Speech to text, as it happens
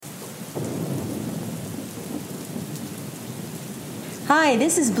Hi,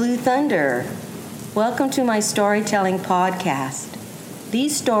 this is Blue Thunder. Welcome to my storytelling podcast.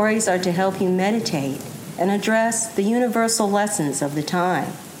 These stories are to help you meditate and address the universal lessons of the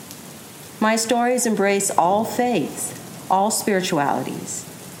time. My stories embrace all faiths, all spiritualities,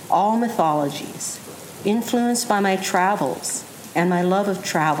 all mythologies, influenced by my travels and my love of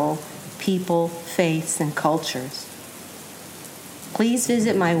travel, people, faiths, and cultures. Please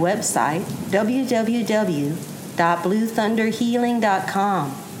visit my website,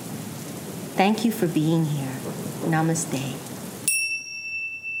 www.bluethunderhealing.com. Thank you for being here. Namaste.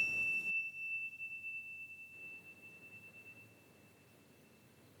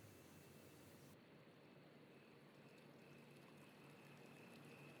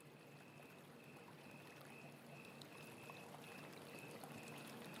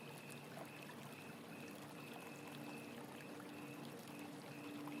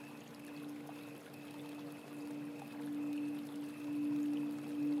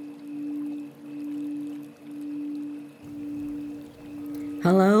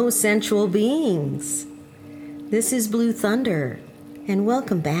 Hello, sensual beings. This is Blue Thunder, and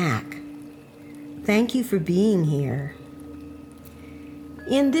welcome back. Thank you for being here.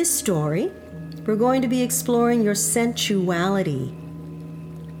 In this story, we're going to be exploring your sensuality.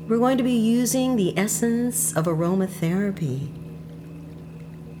 We're going to be using the essence of aromatherapy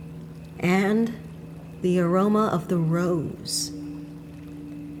and the aroma of the rose.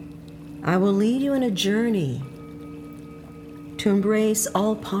 I will lead you in a journey to embrace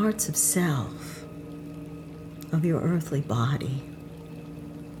all parts of self, of your earthly body.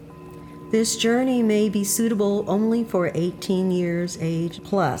 This journey may be suitable only for 18 years age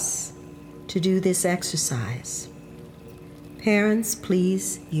plus to do this exercise. Parents,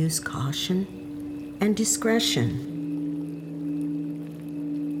 please use caution and discretion.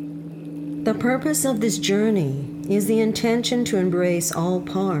 The purpose of this journey is the intention to embrace all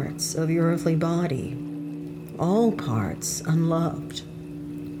parts of your earthly body, all parts unloved,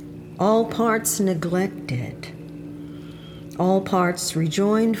 all parts neglected, all parts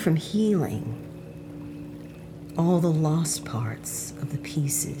rejoined from healing, all the lost parts of the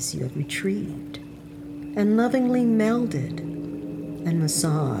pieces you have retrieved and lovingly melded and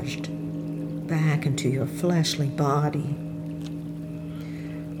massaged back into your fleshly body.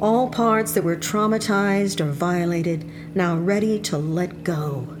 All parts that were traumatized or violated, now ready to let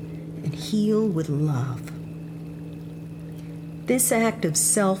go and heal with love. This act of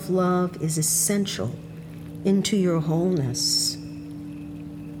self-love is essential into your wholeness.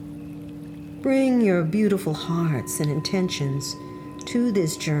 Bring your beautiful hearts and intentions to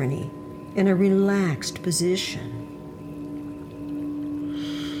this journey in a relaxed position.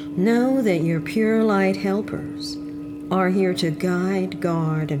 Know that your pure light helpers are here to guide,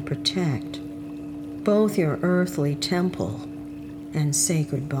 guard, and protect both your earthly temple and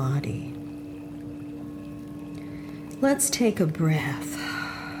sacred body. Let's take a breath.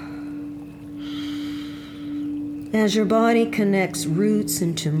 As your body connects roots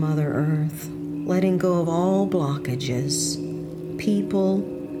into Mother Earth, letting go of all blockages, people,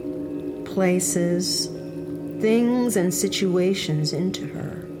 places, things, and situations into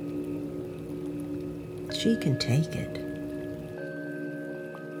her. She can take it.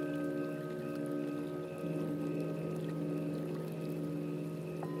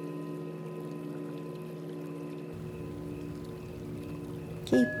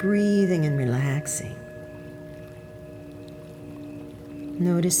 Keep breathing and relaxing,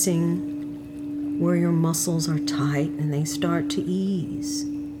 noticing where your muscles are tight and they start to ease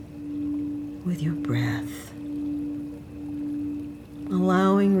with your breath,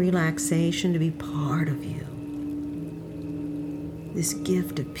 allowing relaxation to be part of you. This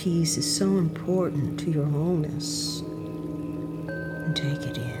gift of peace is so important to your wholeness, and take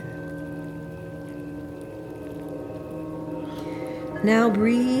it in. Now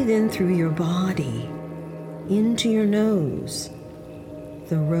breathe in through your body, into your nose,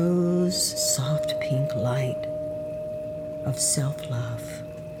 the rose soft pink light of self-love.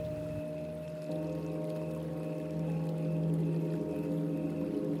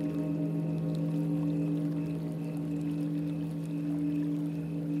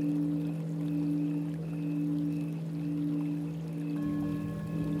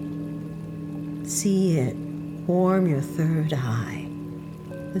 See it warm your third eye,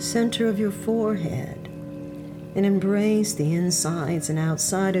 the center of your forehead, and embrace the insides and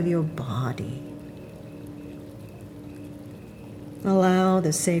outside of your body. Allow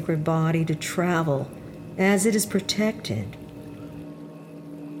the sacred body to travel as it is protected.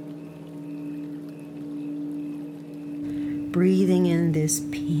 Breathing in this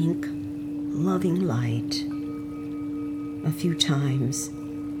pink, loving light a few times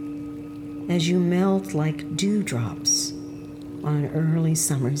as you melt like dewdrops on an early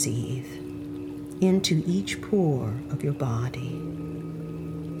summer's eve into each pore of your body.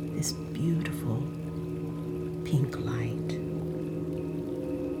 This beautiful pink light.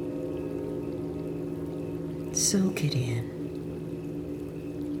 Soak it in.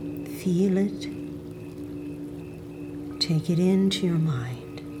 Feel it. Take it into your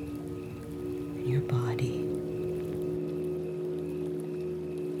mind and your body.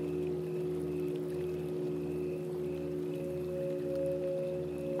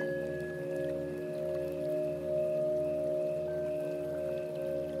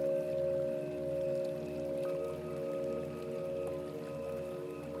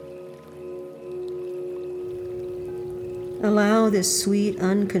 Allow this sweet,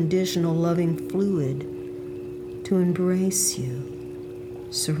 unconditional, loving fluid to embrace you,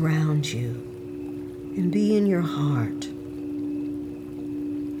 surround you, and be in your heart.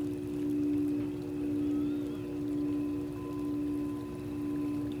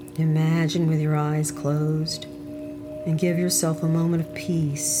 Imagine with your eyes closed and give yourself a moment of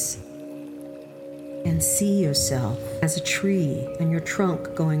peace. And see yourself as a tree and your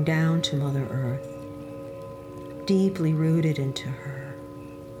trunk going down to Mother Earth, deeply rooted into her.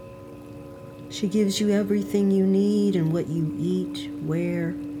 She gives you everything you need and what you eat,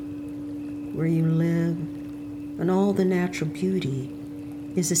 where you live, and all the natural beauty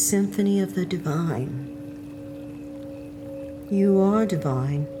is a symphony of the divine. You are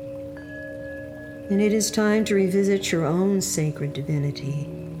divine, and it is time to revisit your own sacred divinity.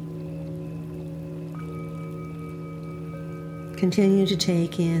 Continue to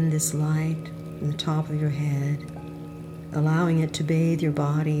take in this light from the top of your head, allowing it to bathe your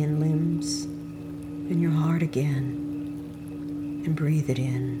body and limbs and your heart again, and breathe it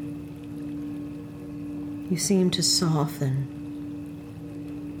in. You seem to soften.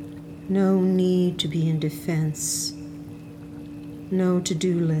 No need to be in defense. No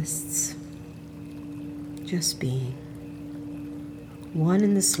to-do lists. Just being. One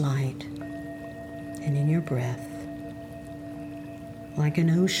in this light and in your breath. Like an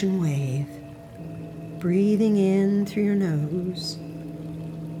ocean wave, breathing in through your nose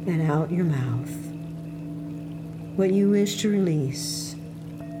and out your mouth what you wish to release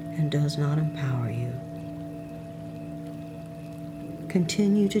and does not empower you.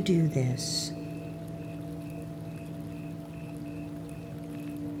 Continue to do this.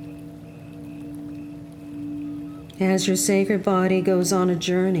 As your sacred body goes on a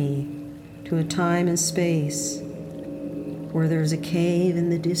journey to a time and space where there's a cave in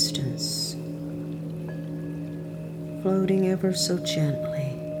the distance, floating ever so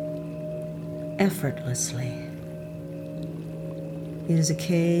gently, effortlessly. It is a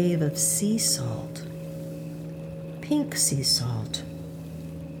cave of sea salt, pink sea salt,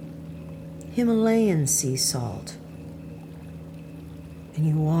 Himalayan sea salt. And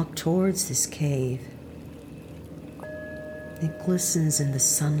you walk towards this cave. It glistens in the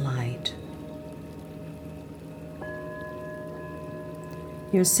sunlight.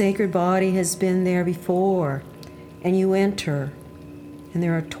 Your sacred body has been there before, and you enter, and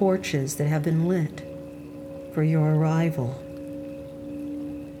there are torches that have been lit for your arrival.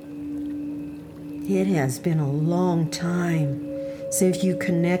 It has been a long time since you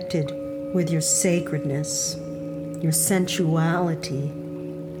connected with your sacredness, your sensuality.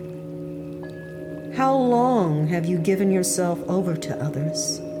 How long have you given yourself over to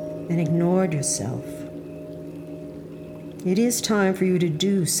others and ignored yourself? It is time for you to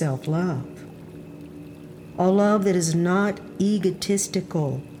do self-love. A love that is not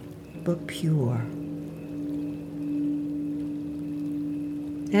egotistical, but pure.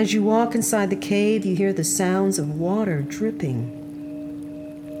 As you walk inside the cave, you hear the sounds of water dripping,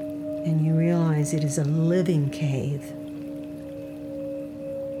 and you realize it is a living cave.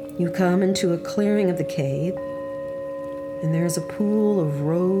 You come into a clearing of the cave, and there's a pool of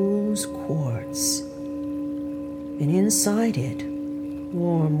rose quartz. And inside it,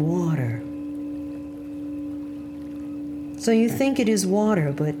 warm water. So you think it is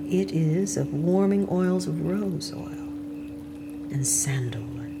water, but it is of warming oils of rose oil and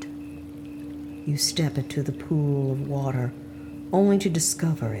sandalwood. You step into the pool of water only to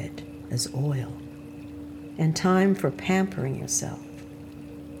discover it as oil, and time for pampering yourself.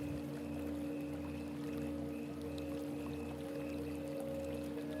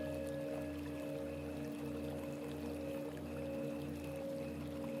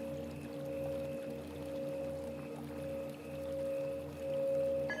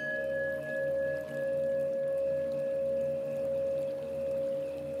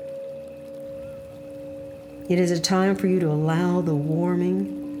 It is a time for you to allow the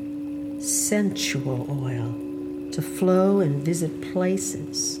warming, sensual oil to flow and visit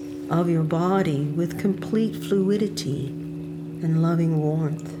places of your body with complete fluidity and loving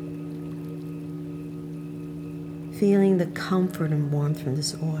warmth. Feeling the comfort and warmth from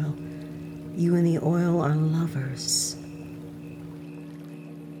this oil. You and the oil are lovers.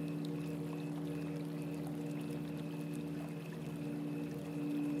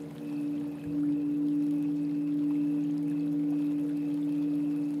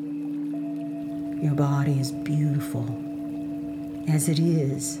 Your body is beautiful as it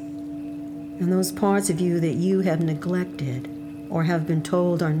is, and those parts of you that you have neglected or have been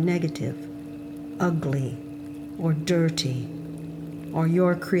told are negative, ugly, or dirty, or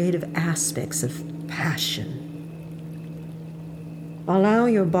your creative aspects of passion. Allow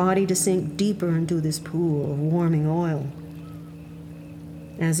your body to sink deeper into this pool of warming oil.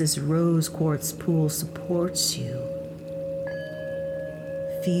 As this rose quartz pool supports you,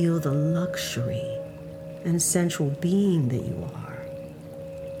 feel the luxury and sensual being that you are,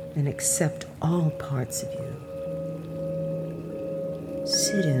 and accept all parts of you.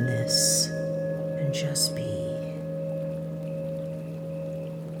 Sit in this and just be.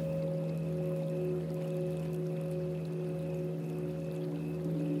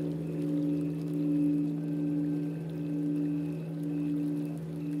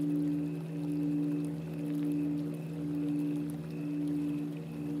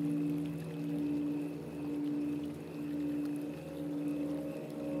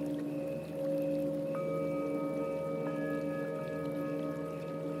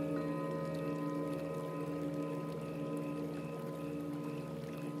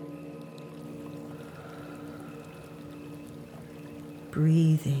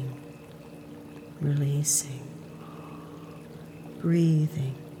 Breathing, releasing,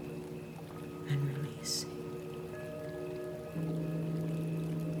 breathing, and releasing.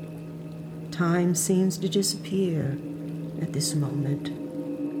 Time seems to disappear at this moment.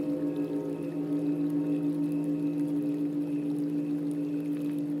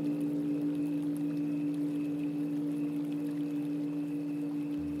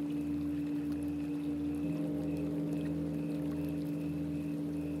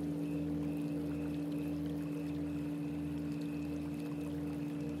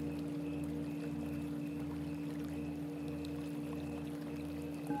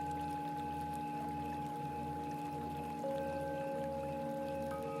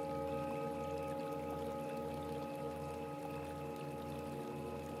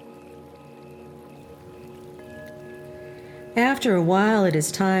 After a while, it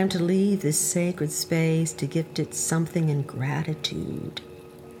is time to leave this sacred space to gift it something in gratitude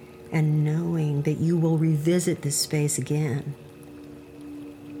and knowing that you will revisit this space again.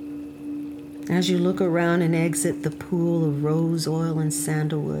 As you look around and exit the pool of rose oil and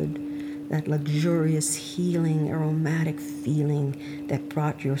sandalwood, that luxurious, healing, aromatic feeling that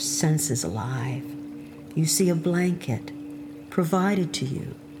brought your senses alive, you see a blanket provided to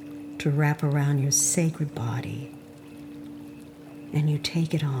you to wrap around your sacred body. And you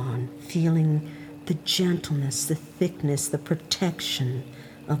take it on, feeling the gentleness, the thickness, the protection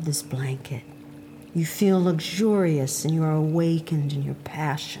of this blanket. You feel luxurious and you are awakened in your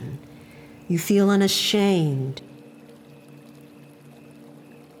passion. You feel unashamed,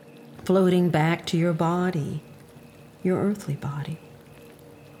 floating back to your body, your earthly body,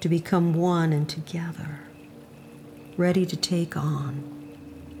 to become one and together, ready to take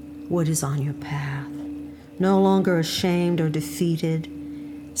on what is on your path. No longer ashamed or defeated,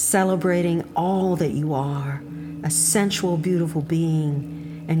 celebrating all that you are, a sensual, beautiful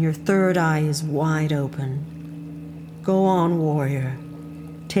being, and your third eye is wide open. Go on, warrior.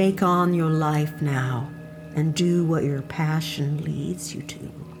 Take on your life now and do what your passion leads you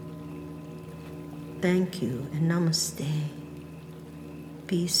to. Thank you and namaste.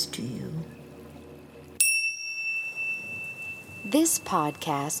 Peace to you. This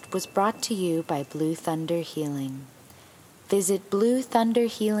podcast was brought to you by Blue Thunder Healing. Visit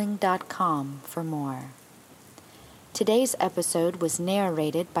bluethunderhealing.com for more. Today's episode was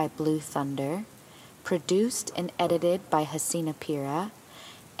narrated by Blue Thunder, produced and edited by Hasina Pira,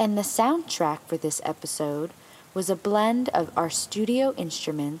 and the soundtrack for this episode was a blend of our studio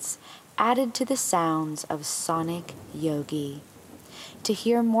instruments added to the sounds of Sonic Yogi. To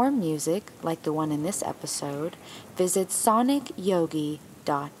hear more music like the one in this episode, visit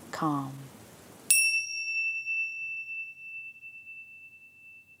sonicyogi.com.